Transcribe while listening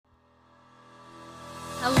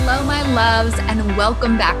Hello, my loves, and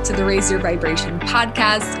welcome back to the Raise Your Vibration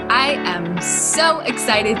podcast. I am so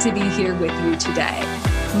excited to be here with you today.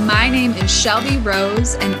 My name is Shelby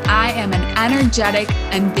Rose, and I am an energetic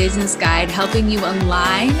and business guide helping you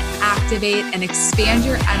align, activate, and expand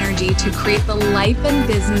your energy to create the life and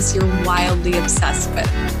business you're wildly obsessed with.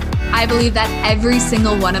 I believe that every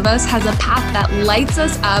single one of us has a path that lights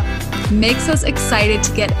us up, makes us excited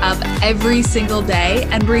to get up every single day,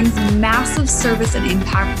 and brings massive service and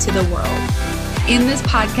impact to the world. In this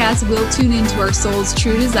podcast, we'll tune into our soul's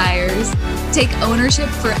true desires, take ownership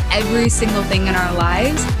for every single thing in our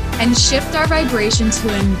lives, and shift our vibration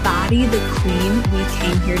to embody the queen we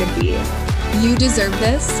came here to be. You deserve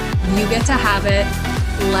this. You get to have it.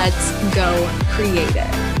 Let's go create it.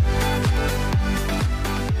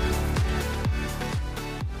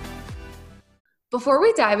 Before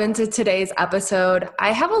we dive into today's episode,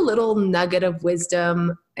 I have a little nugget of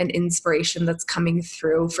wisdom and inspiration that's coming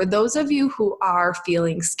through for those of you who are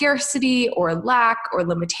feeling scarcity or lack or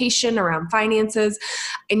limitation around finances.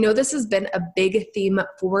 I know this has been a big theme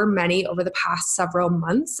for many over the past several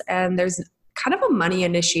months, and there's kind of a money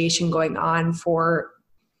initiation going on for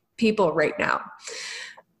people right now.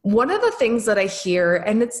 One of the things that I hear,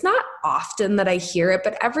 and it's not often that I hear it,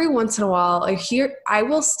 but every once in a while I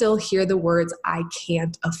will still hear the words, "I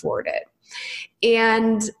can't afford it."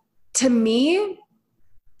 And to me,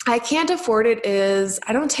 I can't afford it is,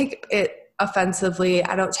 I don't take it offensively.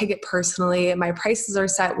 I don't take it personally. My prices are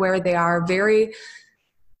set where they are, very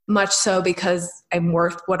much so because I'm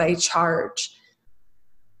worth what I charge.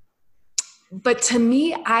 But to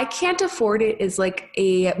me, I can't afford it is like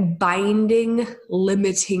a binding,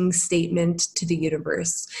 limiting statement to the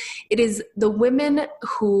universe. It is the women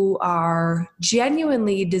who are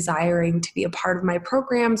genuinely desiring to be a part of my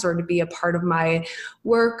programs or to be a part of my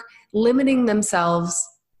work, limiting themselves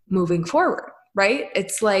moving forward, right?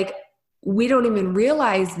 It's like we don't even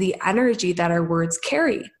realize the energy that our words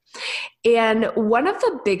carry. And one of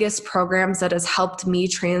the biggest programs that has helped me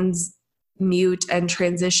transmute and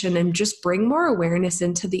transition and just bring more awareness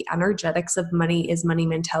into the energetics of money is Money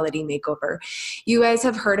Mentality Makeover. You guys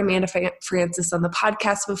have heard Amanda Frances on the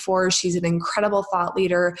podcast before. She's an incredible thought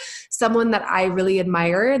leader, someone that I really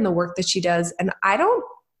admire in the work that she does. And I don't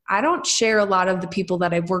share a lot of the people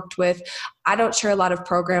that I've worked with. I don't share a lot of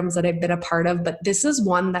programs that I've been a part of, but this is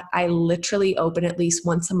one that I literally open at least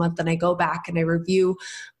once a month, and I go back and I review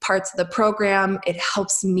parts of the program. It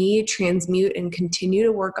helps me transmute and continue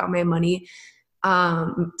to work on my money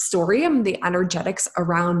story and the energetics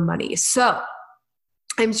around money. So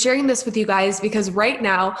I'm sharing this with you guys because right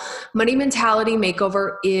now, Money Mentality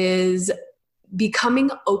Makeover is becoming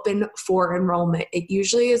open for enrollment. It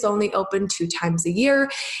usually is only open 2 times a year.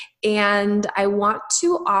 And I want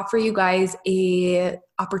to offer you guys a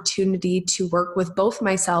opportunity to work with both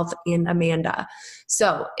myself and Amanda.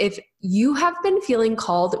 So if you have been feeling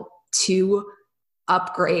called to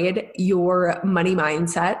upgrade your money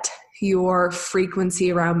mindset, your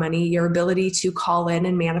frequency around money, your ability to call in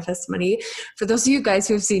and manifest money. For those of you guys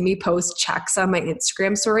who have seen me post checks on my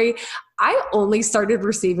Instagram story, I only started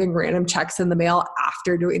receiving random checks in the mail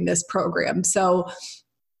after doing this program. So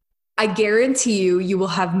I guarantee you will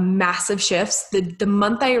have massive shifts. The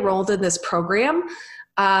month I enrolled in this program,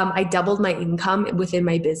 I doubled my income within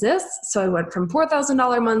my business. So I went from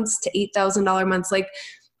 $4,000 months to $8,000 months. Like,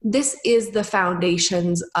 this is the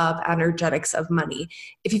foundations of energetics of money.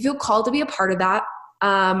 If you feel called to be a part of that,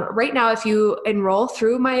 right now, if you enroll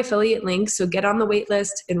through my affiliate link, so get on the wait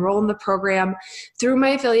list, enroll in the program through my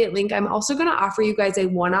affiliate link, I'm also going to offer you guys a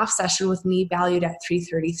one-off session with me valued at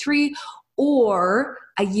 $333 or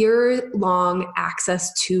a year-long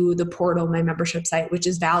access to the portal, my membership site, which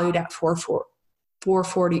is valued at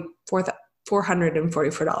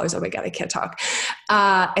 $444. Oh my God, I can't talk.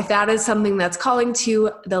 If that is something that's calling to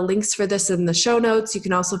you, the links for this in the show notes. You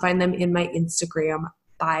can also find them in my Instagram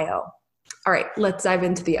bio. All right, let's dive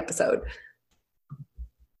into the episode.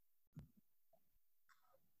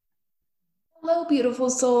 Hello, beautiful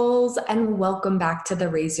souls, and welcome back to the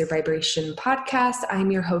Raise Your Vibration podcast.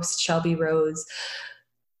 I'm your host, Shelby Rose.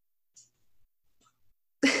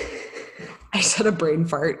 I just had a brain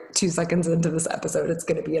fart 2 seconds into this episode. It's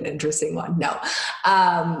going to be an interesting one. No.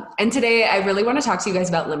 And today I really want to talk to you guys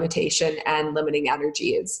about limitation and limiting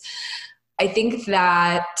energies. I think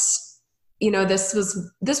that, this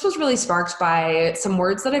was really sparked by some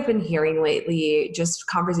words that I've been hearing lately, just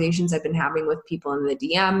conversations I've been having with people in the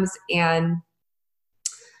DMs, and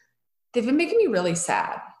they've been making me really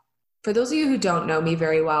sad. For those of you who don't know me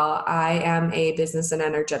very well, I am a business and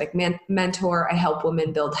energetic mentor. I help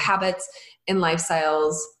women build habits and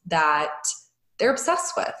lifestyles that they're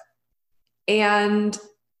obsessed with. And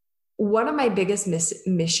one of my biggest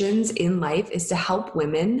missions in life is to help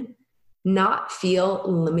women not feel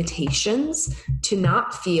limitations, to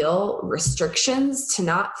not feel restrictions, to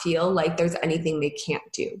not feel like there's anything they can't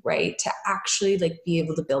do, right? To actually like be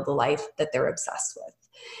able to build the life that they're obsessed with.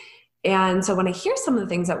 And so when I hear some of the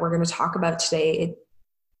things that we're going to talk about today,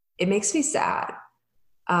 it makes me sad.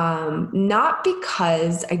 Not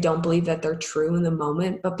because I don't believe that they're true in the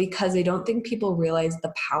moment, but because I don't think people realize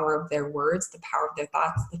the power of their words, the power of their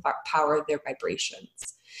thoughts, the power of their vibrations.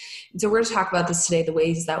 And so we're going to talk about this today, the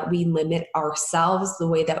ways that we limit ourselves, the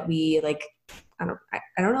way that we like, I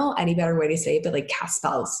don't know any better way to say it, but like cast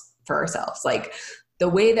spells for ourselves, like the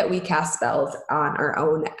way that we cast spells on our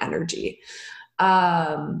own energy.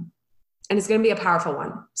 And it's going to be a powerful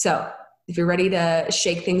one. So if you're ready to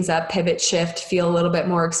shake things up, pivot, shift, feel a little bit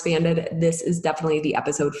more expanded, this is definitely the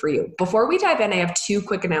episode for you. Before we dive in, I have 2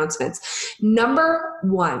 quick announcements. Number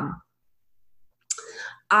 1,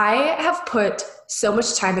 I have put so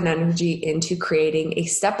much time and energy into creating a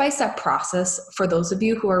step-by-step process for those of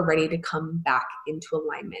you who are ready to come back into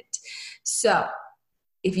alignment. So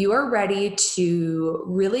if you are ready to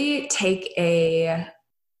really take a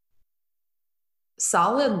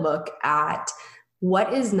solid look at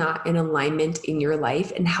what is not in alignment in your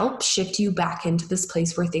life and help shift you back into this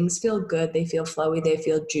place where things feel good, they feel flowy, they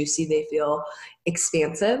feel juicy, they feel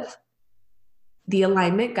expansive, the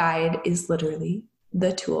alignment guide is literally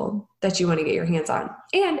the tool that you want to get your hands on.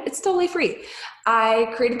 And it's totally free.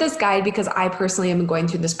 I created this guide because I personally am going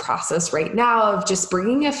through this process right now of just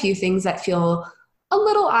bringing a few things that feel a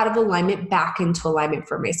little out of alignment back into alignment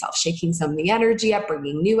for myself, shaking some of the energy up,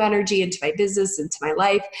 bringing new energy into my business, into my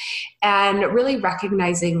life, and really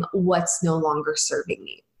recognizing what's no longer serving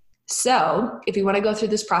me. So if you want to go through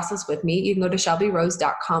this process with me, you can go to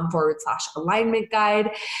shelbyrose.com/alignment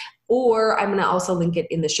guide, or I'm going to also link it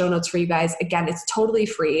in the show notes for you guys. Again, it's totally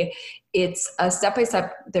free. It's a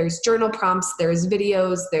step-by-step. There's journal prompts, there's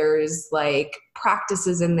videos, there's like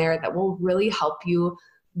practices in there that will really help you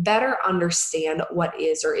better understand what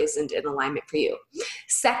is or isn't in alignment for you.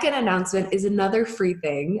 Second announcement is another free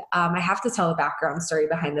thing. I have to tell a background story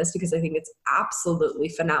behind this because I think it's absolutely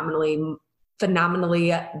phenomenally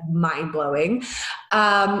mind-blowing.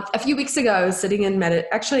 A few weeks ago, I was sitting in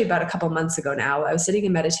actually about a couple months ago now, I was sitting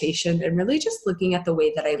in meditation and really just looking at the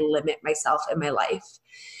way that I limit myself in my life.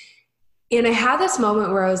 And I had this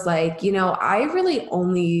moment where I was like, I really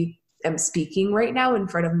only am speaking right now in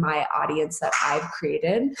front of my audience that I've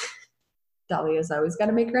created. Dahlia's always got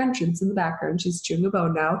to make her entrance in the background. She's chewing a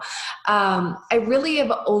bone now. I really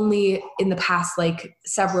have only in the past like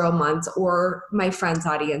several months, or my friends'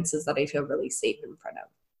 audiences that I feel really safe in front of.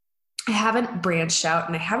 I haven't branched out,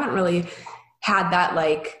 and I haven't really had that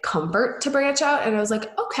like comfort to branch out. And I was like,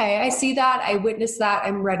 okay, I see that. I witnessed that.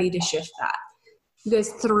 I'm ready to shift that. You guys,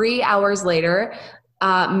 3 hours later,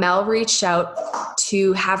 Mel reached out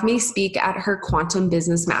to have me speak at her Quantum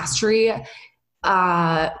Business Mastery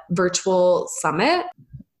virtual summit.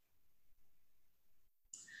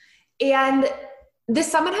 And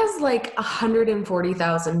this summit has like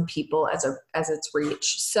 140,000 people as its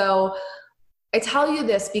reach. So I tell you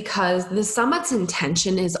this because the summit's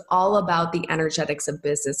intention is all about the energetics of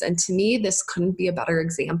business. And to me, this couldn't be a better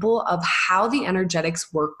example of how the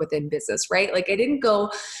energetics work within business, right? Like I didn't go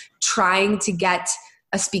trying to get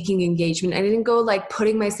a speaking engagement. I didn't go like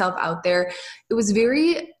putting myself out there. It was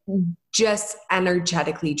very just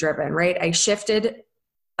energetically driven, right? I shifted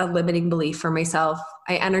a limiting belief for myself.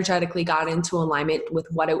 I energetically got into alignment with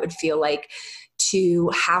what it would feel like to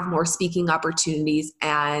have more speaking opportunities,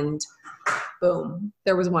 and boom,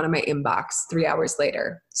 there was one in my inbox 3 hours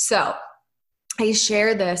later. So I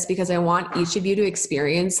share this because I want each of you to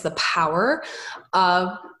experience the power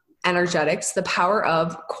of energetics, the power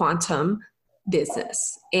of quantum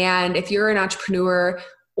business. And if you're an entrepreneur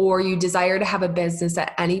or you desire to have a business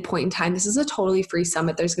at any point in time, this is a totally free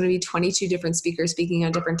summit. There's going to be 22 different speakers speaking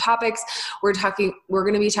on different topics. We're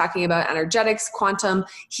going to be talking about energetics, quantum,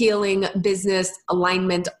 healing, business,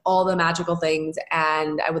 alignment, all the magical things.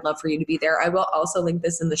 And I would love for you to be there. I will also link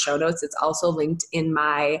this in the show notes. It's also linked in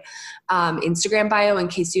my Instagram bio in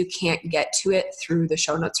case you can't get to it through the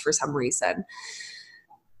show notes for some reason.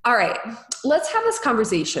 All right, let's have this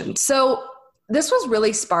conversation. So this was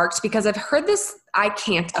really sparked because I've heard this, I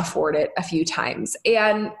can't afford it, a few times.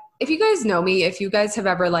 And if you guys know me, if you guys have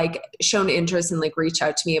ever like shown interest and like reached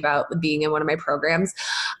out to me about being in one of my programs,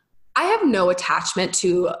 I have no attachment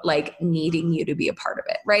to like needing you to be a part of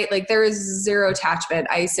it, right? Like there is zero attachment.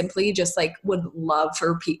 I simply just like would love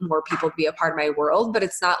for more people to be a part of my world, but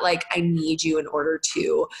it's not like I need you in order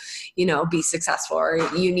to, be successful, or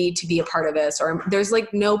you need to be a part of this, or there's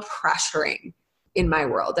like no pressuring in my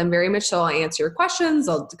world. I'm very much so, I'll answer your questions.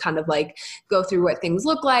 I'll kind of like go through what things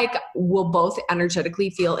look like. We'll both energetically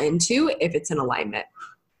feel into if it's in alignment.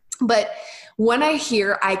 But when I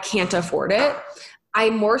hear I can't afford it, I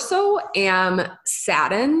more so am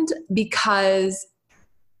saddened because,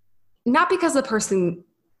 not because the person,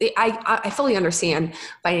 I fully understand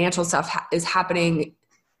financial stuff is happening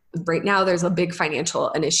right now. There's a big financial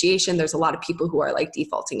initiation. There's a lot of people who are like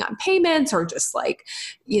defaulting on payments, or just like,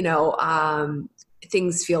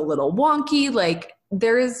 things feel a little wonky. Like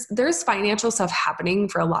there's financial stuff happening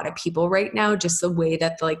for a lot of people right now, just the way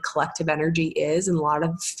that the like collective energy is, and a lot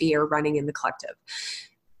of fear running in the collective.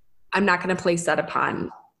 I'm not going to place that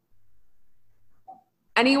upon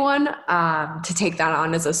anyone to take that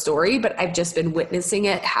on as a story, but I've just been witnessing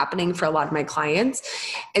it happening for a lot of my clients.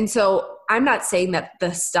 And so I'm not saying that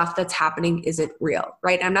the stuff that's happening isn't real,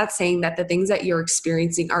 right? I'm not saying that the things that you're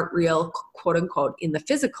experiencing aren't real, quote unquote, in the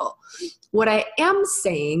physical. What I am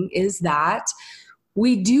saying is that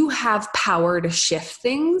we do have power to shift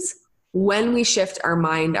things when we shift our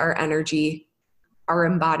mind, our energy, our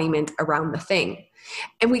embodiment around the thing.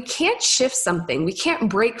 And we can't shift something. We can't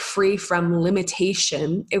break free from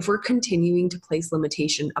limitation if we're continuing to place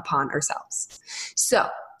limitation upon ourselves. So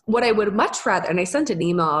what I would much rather, and I sent an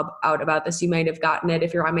email out about this, you might have gotten it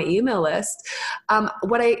if you're on my email list.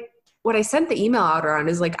 What I sent the email out on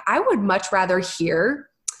is like, I would much rather hear,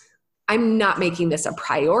 I'm not making this a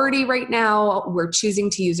priority right now. We're choosing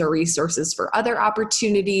to use our resources for other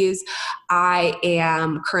opportunities. I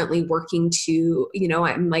am currently working to,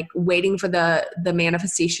 I'm like waiting for the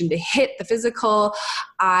manifestation to hit the physical.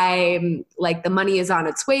 I'm like, the money is on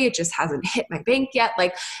its way. It just hasn't hit my bank yet.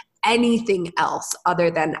 Like anything else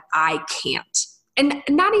other than I can't. And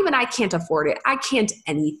not even I can't afford it. I can't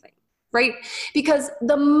anything. Right? Because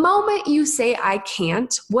the moment you say I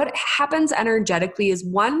can't, what happens energetically is,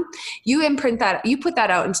 one, you imprint that, you put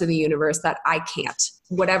that out into the universe that I can't,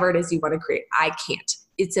 whatever it is you want to create, I can't,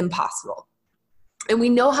 it's impossible. And we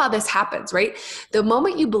know how this happens, right? The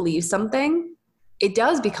moment you believe something, it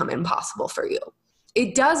does become impossible for you.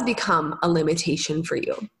 It does become a limitation for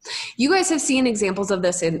you. You guys have seen examples of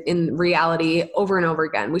this in reality over and over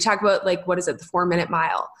again. We talk about like, what is it? The 4-minute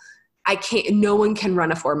mile. No one can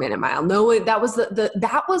run a 4-minute mile. That was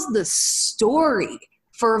the story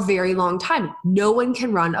for a very long time. No one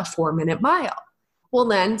can run a 4-minute mile. Well,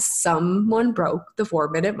 then someone broke the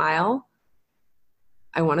 4-minute mile.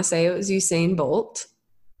 I want to say it was Usain Bolt.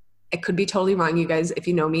 I could be totally wrong, you guys. If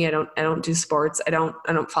you know me, I don't do sports. I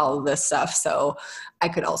don't follow this stuff. So I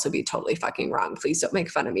could also be totally fucking wrong. Please don't make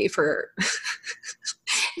fun of me for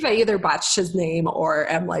if I either botched his name or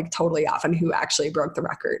am like totally off on who actually broke the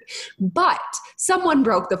record. But someone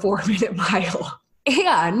broke the 4-minute mile.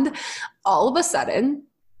 And all of a sudden,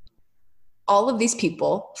 all of these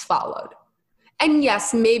people followed. And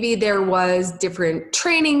yes, maybe there was different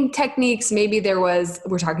training techniques. Maybe there was,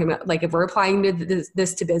 we're talking about like, if we're applying to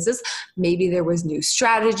this to business, maybe there was new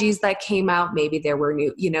strategies that came out. Maybe there were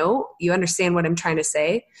new, you understand what I'm trying to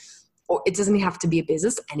say? Or it doesn't have to be a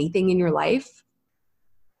business, anything in your life.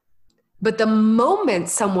 But the moment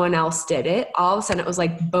someone else did it, all of a sudden it was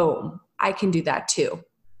like, boom, I can do that too.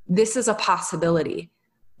 This is a possibility.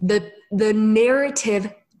 The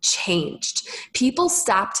narrative changed. People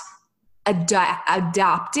stopped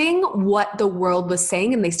adopting what the world was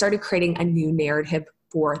saying, and they started creating a new narrative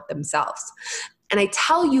for themselves. And I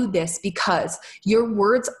tell you this because your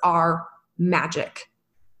words are magic.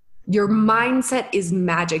 Your mindset is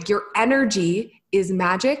magic. Your energy is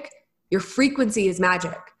magic. Your frequency is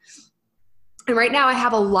magic. And right now I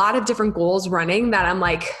have a lot of different goals running that I'm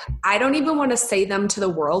like, I don't even want to say them to the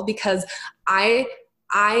world because I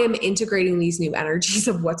am integrating these new energies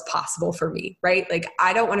of what's possible for me, right? Like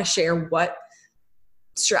I don't want to share what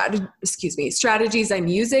strategies I'm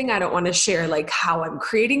using. I don't want to share like how I'm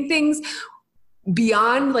creating things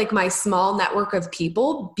beyond like my small network of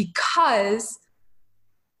people, because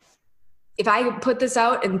if I put this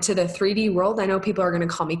out into the 3D world, I know people are going to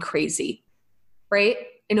call me crazy, right?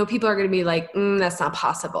 I know people are going to be like, that's not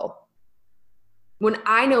possible. When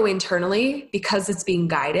I know internally, because it's being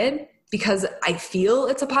guided, because I feel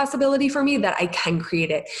it's a possibility for me, that I can create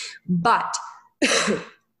it. But I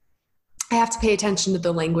have to pay attention to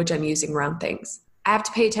the language I'm using around things. I have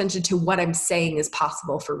to pay attention to what I'm saying is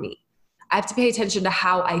possible for me. I have to pay attention to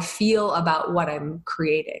how I feel about what I'm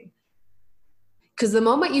creating. Because the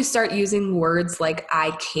moment you start using words like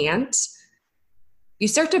I can't, you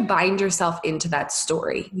start to bind yourself into that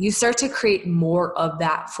story. You start to create more of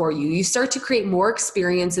that for you. You start to create more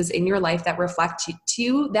experiences in your life that reflect to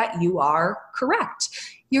you that you are correct.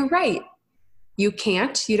 You're right. You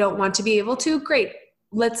can't. You don't want to be able to. Great.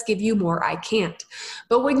 let's give you more I can't.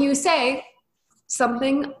 But when you say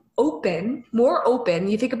something open, more open,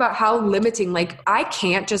 you think about how limiting, like I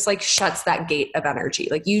can't just like shuts that gate of energy.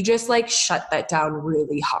 Like you just like shut that down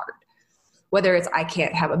really hard. Whether it's I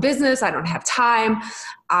can't have a business, I don't have time,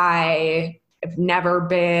 I have never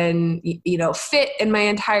been, fit in my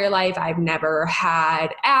entire life. I've never had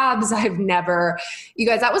abs. You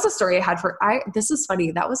guys, that was a story I had this is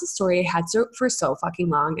funny. That was a story I had for so fucking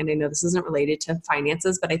long. And I know this isn't related to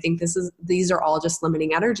finances, but I think these are all just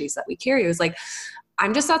limiting energies that we carry. It was like,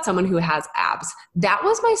 I'm just not someone who has abs. That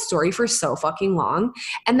was my story for so fucking long.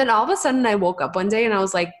 And then all of a sudden I woke up one day and I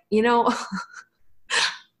was like,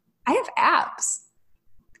 I have abs.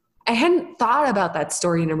 I hadn't thought about that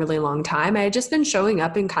story in a really long time. I had just been showing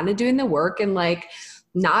up and kind of doing the work and like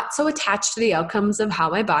not so attached to the outcomes of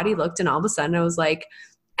how my body looked. And all of a sudden I was like,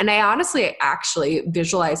 and I honestly actually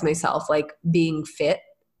visualized myself like being fit,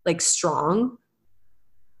 like strong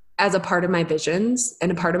as a part of my visions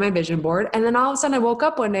and a part of my vision board. And then all of a sudden I woke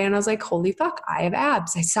up one day and I was like, holy fuck, I have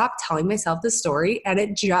abs. I stopped telling myself this story and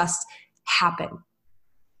it just happened.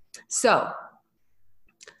 So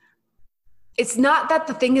it's not that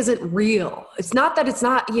the thing isn't real. It's not that it's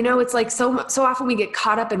not, it's like so often we get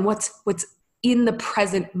caught up in what's in the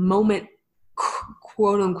present moment,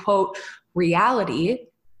 quote unquote, reality,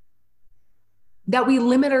 that we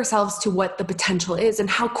limit ourselves to what the potential is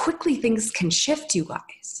and how quickly things can shift, you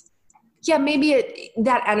guys. Yeah, maybe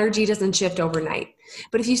that energy doesn't shift overnight.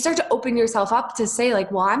 But if you start to open yourself up to say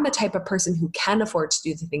like, well, I'm the type of person who can afford to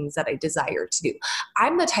do the things that I desire to do.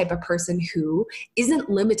 I'm the type of person who isn't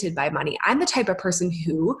limited by money. I'm the type of person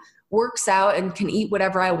who works out and can eat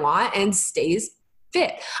whatever I want and stays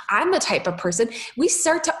fit. I'm the type of person, we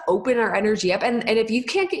start to open our energy up. And if you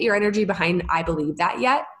can't get your energy behind, I believe that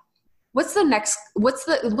yet, what's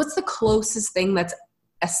the closest thing that's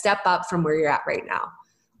a step up from where you're at right now?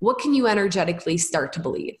 What can you energetically start to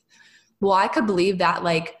believe? Well, I could believe that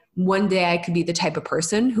like one day I could be the type of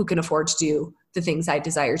person who can afford to do the things I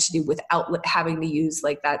desire to do without having to use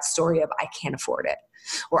like that story of I can't afford it.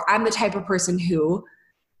 Or I'm the type of person who,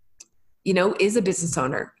 is a business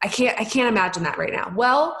owner. I can't imagine that right now.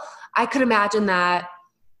 Well, I could imagine that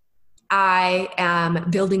I am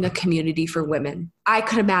building a community for women. I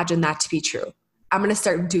could imagine that to be true. I'm going to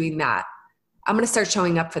start doing that. I'm going to start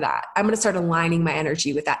showing up for that. I'm going to start aligning my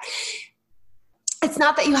energy with that. It's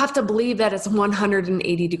not that you have to believe that it's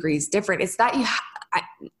 180 degrees different. It's that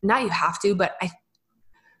not you have to, but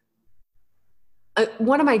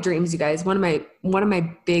one of my dreams, you guys, one of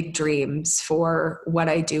my big dreams for what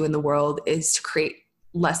I do in the world is to create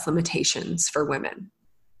less limitations for women.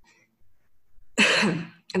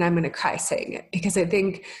 And I'm going to cry saying it because I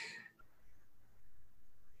think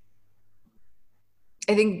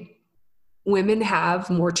women have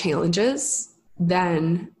more challenges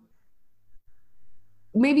than,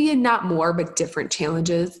 maybe not more, but different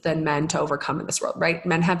challenges than men to overcome in this world, right?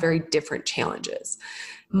 Men have very different challenges.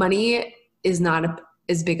 Money is not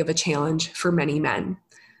as big of a challenge for many men.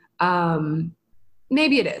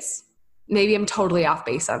 Maybe it is. Maybe I'm totally off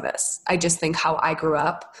base on this. I just think how I grew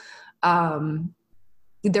up,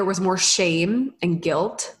 there was more shame and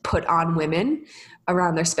guilt put on women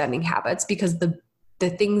around their spending habits because the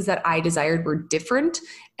things that I desired were different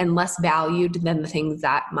and less valued than the things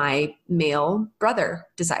that my male brother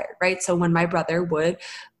desired, right? So when my brother would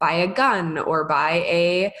buy a gun or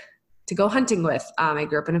to go hunting with, I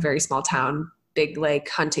grew up in a very small town, big like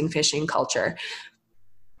hunting, fishing culture.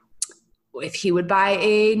 If he would buy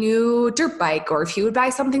a new dirt bike or if he would buy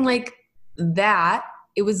something like that,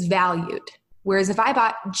 it was valued. Whereas if I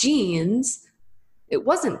bought jeans, it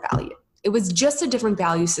wasn't valued. It was just a different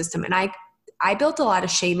value system. And I built a lot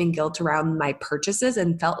of shame and guilt around my purchases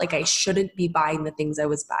and felt like I shouldn't be buying the things I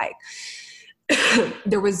was buying.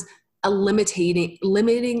 There was a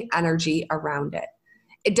limiting energy around it.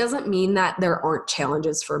 It doesn't mean that there aren't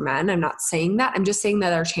challenges for men. I'm not saying that. I'm just saying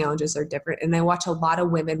that our challenges are different. And I watch a lot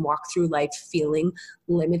of women walk through life feeling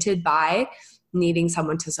limited by needing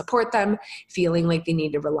someone to support them, feeling like they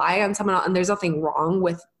need to rely on someone else. And there's nothing wrong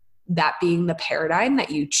with that being the paradigm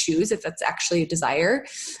that you choose if it's actually a desire.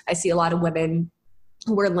 I see a lot of women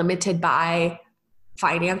who are limited by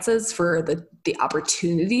finances for the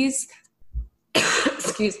opportunities.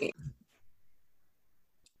 Excuse me.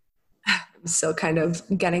 I'm still kind of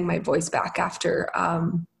getting my voice back after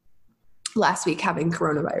last week having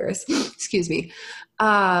coronavirus. Excuse me.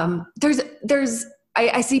 I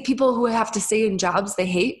see people who have to stay in jobs they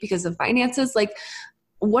hate because of finances. Like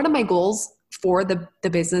one of my goals for the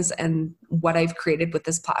business and what I've created with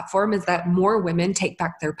this platform is that more women take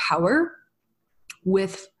back their power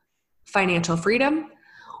with financial freedom,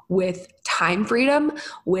 with time freedom,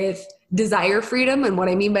 with desire freedom. And what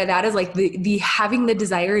I mean by that is like the having the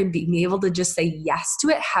desire and being able to just say yes to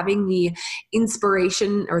it, having the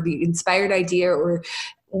inspiration or the inspired idea or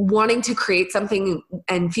wanting to create something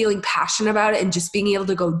and feeling passionate about it and just being able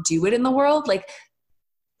to go do it in the world, like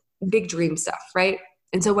big dream stuff, right?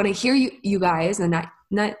 And so when I hear you guys, and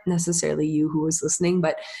not necessarily you who was listening,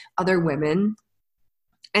 but other women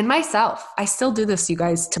and myself, I still do this, you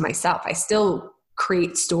guys, to myself. I still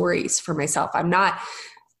create stories for myself. I'm not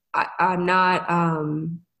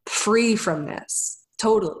free from this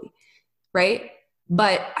totally. Right.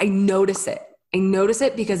 But I notice it. I notice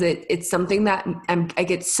it because it's something that I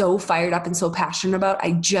get so fired up and so passionate about.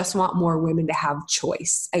 I just want more women to have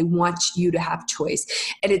choice. I want you to have choice.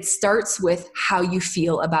 And it starts with how you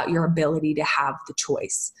feel about your ability to have the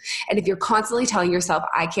choice. And if you're constantly telling yourself,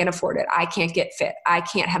 I can't afford it, I can't get fit, I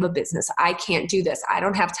can't have a business, I can't do this, I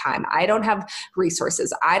don't have time, I don't have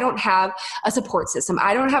resources, I don't have a support system,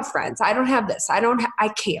 I don't have friends, I don't have this, I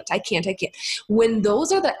can't. When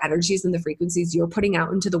those are the energies and the frequencies you're putting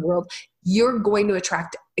out into the world, you're going to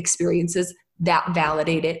attract experiences that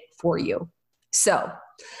validate it for you. So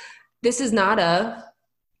this is not a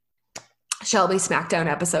Shelby Smackdown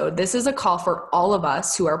episode. This is a call for all of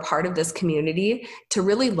us who are part of this community to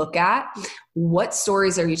really look at what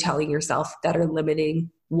stories are you telling yourself that are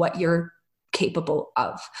limiting what you're capable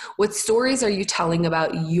of? What stories are you telling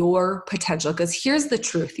about your potential? Because here's the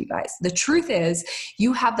truth, you guys. The truth is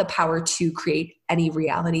you have the power to create any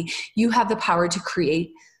reality. You have the power to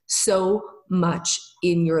create so much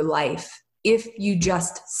in your life if you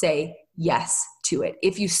just say yes to it.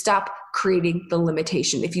 If you stop creating the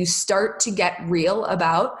limitation, if you start to get real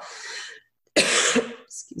about,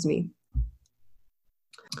 excuse me,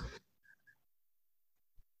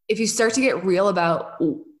 if you start to get real about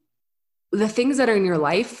the things that are in your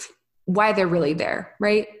life, why they're really there,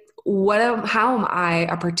 right? How am I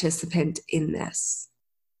a participant in this?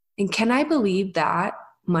 And can I believe that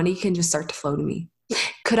money can just start to flow to me?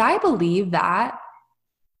 Could I believe that?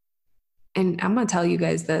 And I'm going to tell you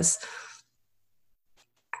guys this.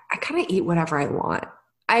 I kind of eat whatever I want.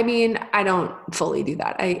 I mean, I don't fully do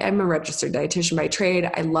that. I'm a registered dietitian by trade.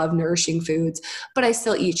 I love nourishing foods, but I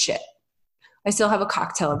still eat shit. I still have a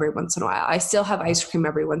cocktail every once in a while. I still have ice cream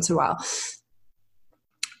every once in a while.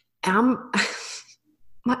 I'm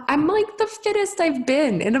like the fittest I've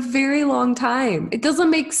been in a very long time. It doesn't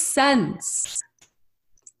make sense.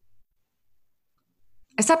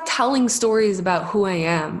 I stopped telling stories about who I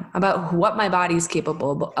am, about what my body's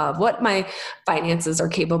capable of, what my finances are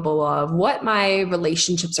capable of, what my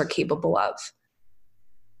relationships are capable of.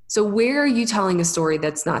 So where are you telling a story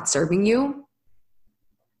that's not serving you?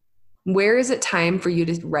 Where is it time for you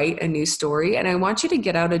to write a new story? And I want you to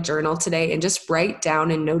get out a journal today and just write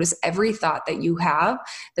down and notice every thought that you have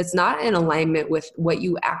that's not in alignment with what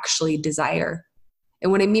you actually desire.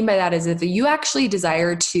 And what I mean by that is if you actually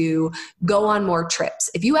desire to go on more trips,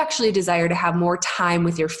 if you actually desire to have more time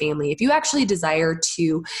with your family, if you actually desire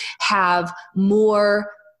to have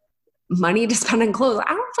more money to spend on clothes,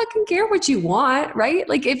 I don't fucking care what you want, right?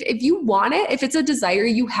 Like if you want it, if it's a desire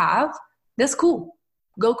you have, that's cool.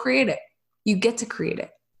 Go create it. You get to create it.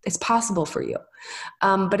 It's possible for you.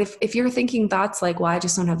 But if you're thinking thoughts like, well, I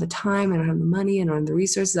just don't have the time, I don't have the money, I don't have the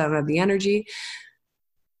resources, I don't have the energy,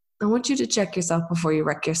 I want you to check yourself before you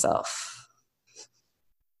wreck yourself.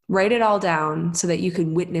 Write it all down so that you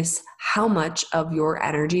can witness how much of your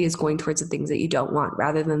energy is going towards the things that you don't want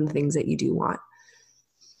rather than the things that you do want.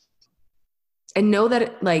 And know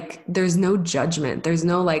that like there's no judgment. There's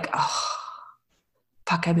no like, oh,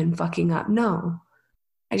 fuck, I've been fucking up. No.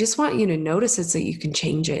 I just want you to notice it so you can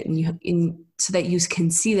change it and so that you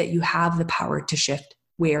can see that you have the power to shift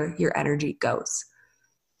where your energy goes.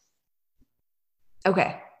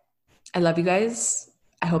 Okay. I love you guys.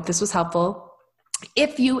 I hope this was helpful.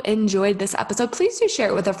 If you enjoyed this episode, please do share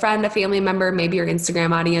it with a friend, a family member, maybe your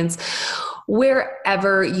Instagram audience,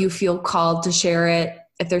 wherever you feel called to share it.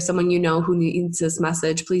 If there's someone you know who needs this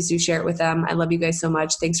message, please do share it with them. I love you guys so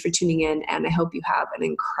much. Thanks for tuning in, and I hope you have an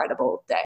incredible day.